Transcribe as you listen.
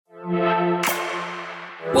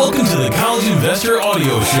Welcome to the College Investor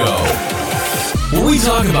Audio Show, where we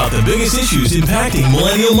talk about the biggest issues impacting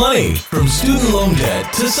millennial money, from student loan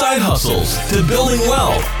debt to side hustles to building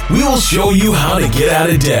wealth. We will show you how to get out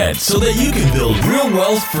of debt so that you can build real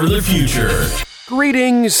wealth for the future.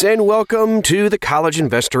 Greetings and welcome to the College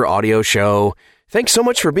Investor Audio Show. Thanks so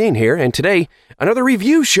much for being here. And today, another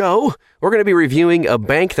review show. We're going to be reviewing a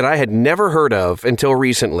bank that I had never heard of until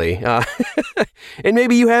recently. And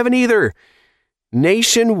maybe you haven't either.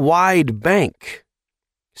 Nationwide Bank.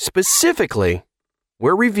 Specifically,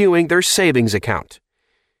 we're reviewing their savings account.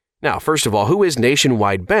 Now, first of all, who is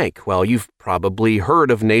Nationwide Bank? Well, you've probably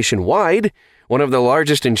heard of Nationwide, one of the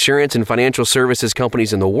largest insurance and financial services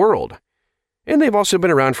companies in the world. And they've also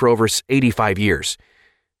been around for over 85 years.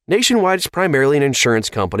 Nationwide is primarily an insurance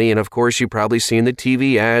company, and of course you've probably seen the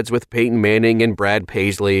TV ads with Peyton Manning and Brad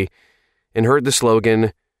Paisley and heard the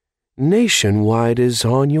slogan, Nationwide is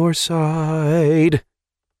on your side.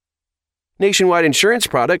 Nationwide insurance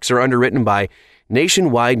products are underwritten by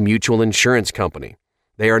Nationwide Mutual Insurance Company.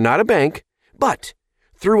 They are not a bank, but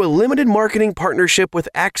through a limited marketing partnership with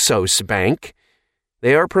Axos Bank,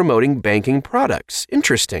 they are promoting banking products.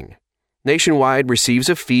 Interesting. Nationwide receives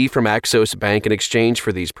a fee from Axos Bank in exchange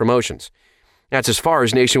for these promotions. That's as far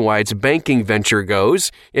as Nationwide's banking venture goes.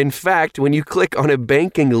 In fact, when you click on a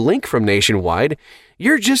banking link from Nationwide,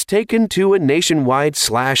 you're just taken to a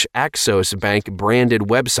Nationwide/Axos Bank branded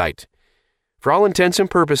website. For all intents and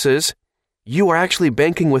purposes, you are actually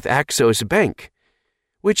banking with Axos Bank,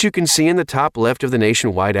 which you can see in the top left of the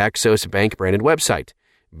Nationwide Axos Bank branded website.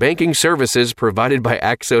 Banking services provided by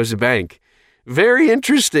Axos Bank. Very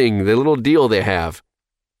interesting, the little deal they have.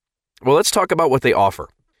 Well, let's talk about what they offer.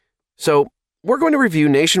 So, we're going to review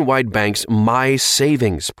Nationwide Bank's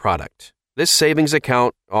MySavings product. This savings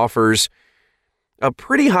account offers a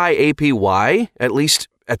pretty high APY, at least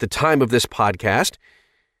at the time of this podcast,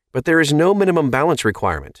 but there is no minimum balance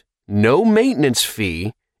requirement, no maintenance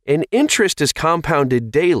fee, and interest is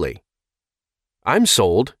compounded daily. I'm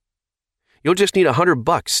sold. You'll just need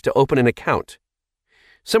 $100 to open an account.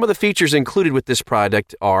 Some of the features included with this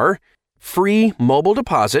product are free mobile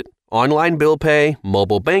deposit, online bill pay,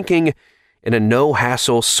 mobile banking, and a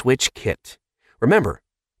no-hassle switch kit. Remember,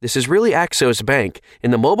 this is really Axos Bank,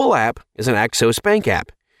 and the mobile app is an Axos Bank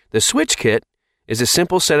app. The switch kit is a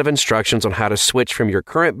simple set of instructions on how to switch from your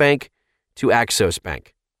current bank to Axos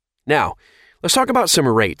Bank. Now, let's talk about some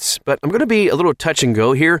rates, but I'm going to be a little touch and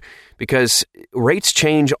go here because rates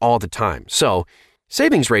change all the time. So,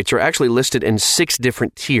 savings rates are actually listed in 6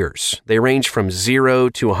 different tiers. They range from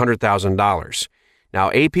 $0 to $100,000. Now,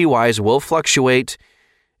 APYs will fluctuate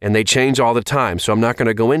and they change all the time, so I'm not going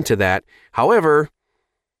to go into that. However,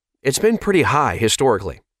 it's been pretty high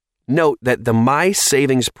historically. Note that the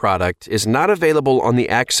MySavings product is not available on the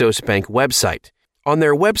Axos Bank website. On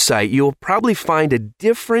their website, you'll probably find a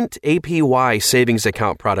different APY savings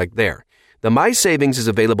account product there. The MySavings is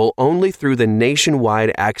available only through the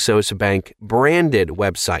Nationwide Axos Bank branded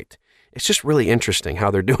website. It's just really interesting how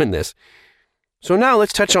they're doing this. So now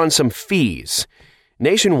let's touch on some fees.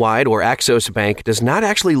 Nationwide or Axos Bank does not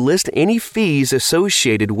actually list any fees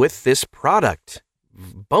associated with this product.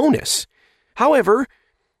 Bonus. However,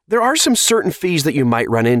 there are some certain fees that you might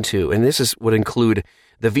run into, and this would include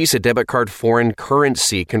the Visa debit card foreign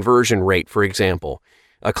currency conversion rate, for example,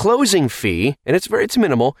 a closing fee, and it's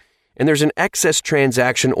minimal, and there's an excess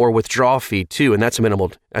transaction or withdrawal fee too, and that's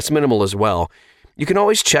minimal as well. You can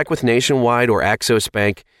always check with Nationwide or Axos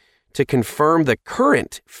Bank to confirm the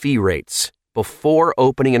current fee rates before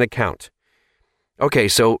opening an account. Okay,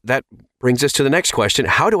 so that brings us to the next question.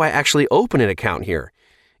 How do I actually open an account here?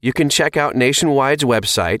 You can check out Nationwide's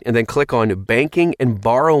website and then click on Banking and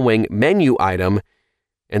Borrowing menu item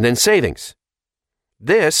and then Savings.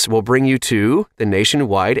 This will bring you to the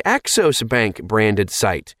Nationwide Axos Bank branded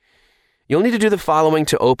site. You'll need to do the following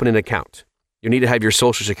to open an account. You'll need to have your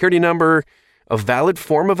social security number, a valid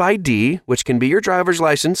form of ID, which can be your driver's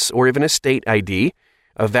license or even a state ID,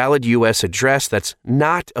 a valid U.S. address that's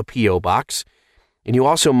not a P.O. box, and you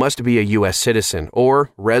also must be a U.S. citizen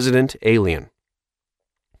or resident alien.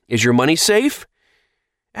 Is your money safe?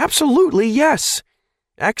 Absolutely, yes.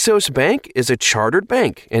 Axos Bank is a chartered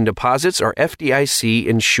bank, and deposits are FDIC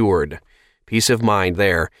insured. Peace of mind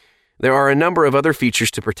there. There are a number of other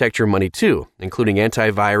features to protect your money too, including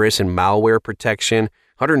antivirus and malware protection,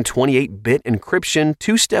 128-bit encryption,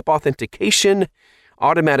 2-step authentication,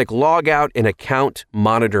 automatic logout, and account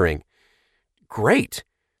monitoring. Great.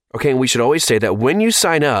 Okay, and we should always say that when you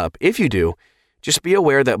sign up, if you do, just be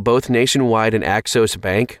aware that both Nationwide and Axos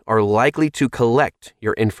Bank are likely to collect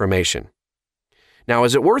your information. Now,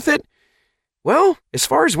 is it worth it? Well, as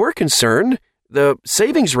far as we're concerned, the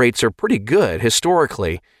savings rates are pretty good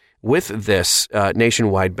historically with this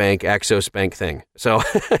nationwide bank, Axos Bank thing. So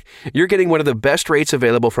you're getting one of the best rates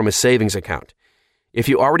available from a savings account. If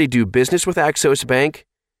you already do business with Axos Bank,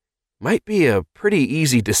 might be a pretty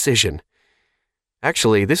easy decision.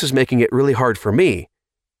 Actually, this is making it really hard for me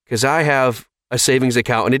because I have a savings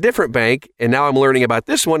account in a different bank, and now I'm learning about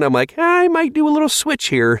this one. I'm like, I might do a little switch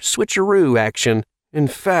here, switcheroo action. In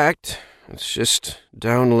fact, let's just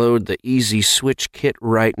download the Easy Switch Kit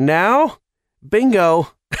right now.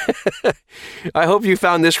 Bingo! I hope you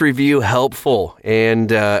found this review helpful,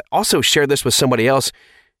 and also share this with somebody else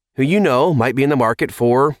who you know might be in the market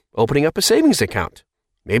for opening up a savings account.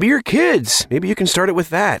 Maybe your kids. Maybe you can start it with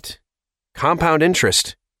that. Compound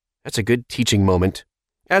interest. That's a good teaching moment.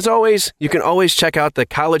 As always, you can always check out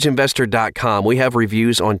thecollegeinvestor.com. We have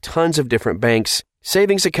reviews on tons of different banks,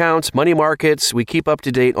 savings accounts, money markets. We keep up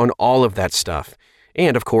to date on all of that stuff.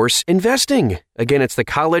 And, of course, investing. Again, it's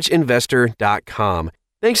thecollegeinvestor.com.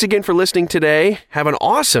 Thanks again for listening today. Have an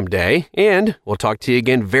awesome day, and we'll talk to you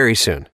again very soon.